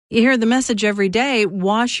You hear the message every day,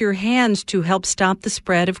 wash your hands to help stop the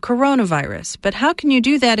spread of coronavirus. But how can you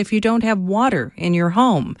do that if you don't have water in your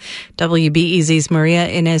home? WBEZ's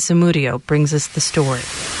María Inés Zamudio brings us the story.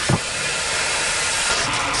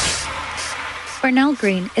 Bernal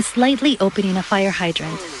Green is slightly opening a fire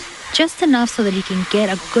hydrant, just enough so that he can get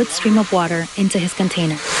a good stream of water into his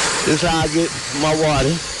container. This is how I get my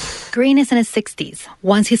water. Green is in his 60s.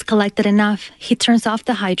 Once he's collected enough, he turns off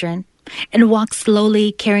the hydrant and walks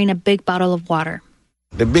slowly carrying a big bottle of water.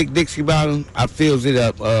 The big Dixie bottle, I fills it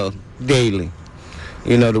up daily.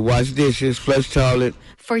 To wash dishes, flush toilet.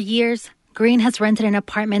 For years, Green has rented an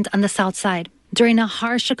apartment on the south side. During a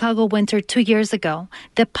harsh Chicago winter 2 years ago,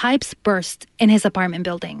 the pipes burst in his apartment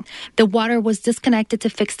building. The water was disconnected to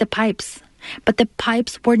fix the pipes, but the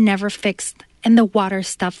pipes were never fixed and the water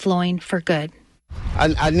stopped flowing for good.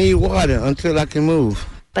 I need water until I can move.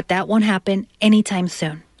 But that won't happen anytime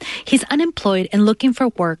soon. He's unemployed and looking for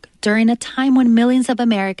work during a time when millions of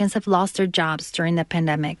Americans have lost their jobs during the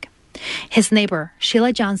pandemic. His neighbor,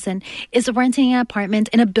 Sheila Johnson, is renting an apartment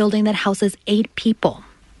in a building that houses 8 people.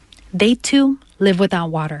 They, too, live without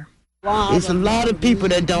water. It's a lot of people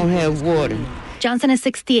that don't have water. Johnson is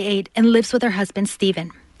 68 and lives with her husband, Stephen.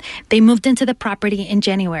 They moved into the property in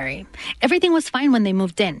January. Everything was fine when they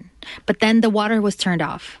moved in, but then the water was turned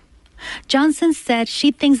off. Johnson said she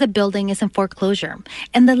thinks the building is in foreclosure,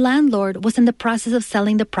 and the landlord was in the process of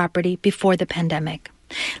selling the property before the pandemic.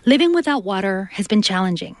 Living without water has been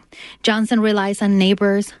challenging. Johnson relies on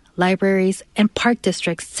neighbors, libraries, and park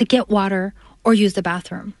districts to get water or use the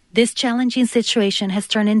bathroom. This challenging situation has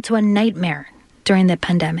turned into a nightmare during the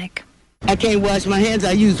pandemic. I can't wash my hands.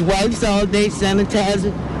 I use wipes all day,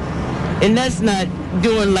 sanitizer, and that's not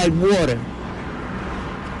doing like water.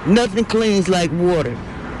 Nothing cleans like water.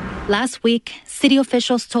 Last week, city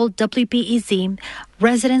officials told WBEZ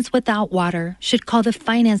residents without water should call the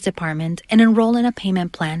finance department and enroll in a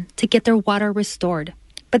payment plan to get their water restored.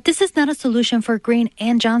 But this is not a solution for Green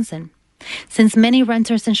and Johnson, since many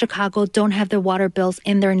renters in Chicago don't have their water bills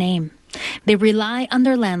in their name. They rely on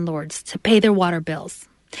their landlords to pay their water bills.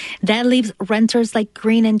 That leaves renters like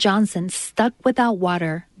Green and Johnson stuck without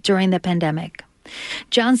water during the pandemic.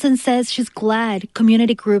 Johnson says she's glad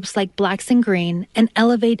community groups like Blacks in Green and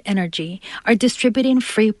Elevate Energy are distributing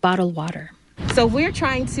free bottled water. So we're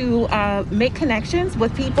trying to make connections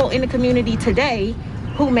with people in the community today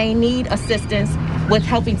who may need assistance with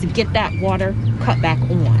helping to get that water cut back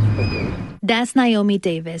on. That's Naomi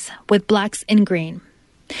Davis with Blacks in Green.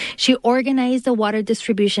 She organized a water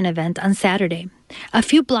distribution event on Saturday, a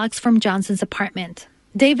few blocks from Johnson's apartment.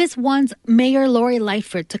 Davis wants Mayor Lori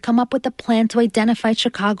Lightfoot to come up with a plan to identify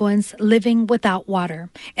Chicagoans living without water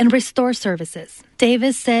and restore services.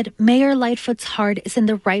 Davis said Mayor Lightfoot's heart is in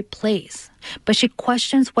the right place, but she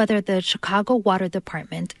questions whether the Chicago Water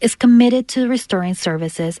Department is committed to restoring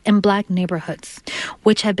services in Black neighborhoods,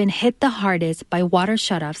 which have been hit the hardest by water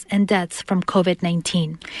shutoffs and deaths from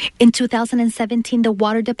COVID-19. In 2017, the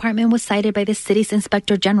Water Department was cited by the city's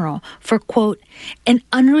Inspector General for, quote, an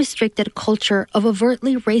unrestricted culture of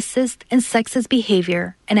overtly racist and sexist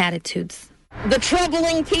behavior and attitudes. The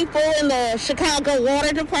troubling people in the Chicago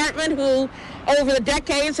Water Department who, over the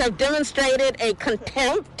decades, have demonstrated a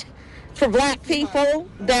contempt for Black people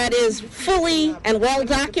that is fully and well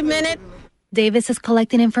documented. Davis is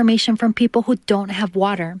collecting information from people who don't have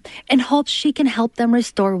water and hopes she can help them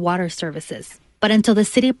restore water services. But until the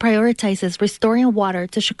city prioritizes restoring water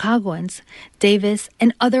to Chicagoans, Davis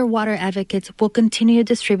and other water advocates will continue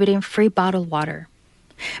distributing free bottled water.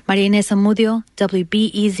 María Inés Zamudio,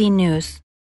 WBEZ News.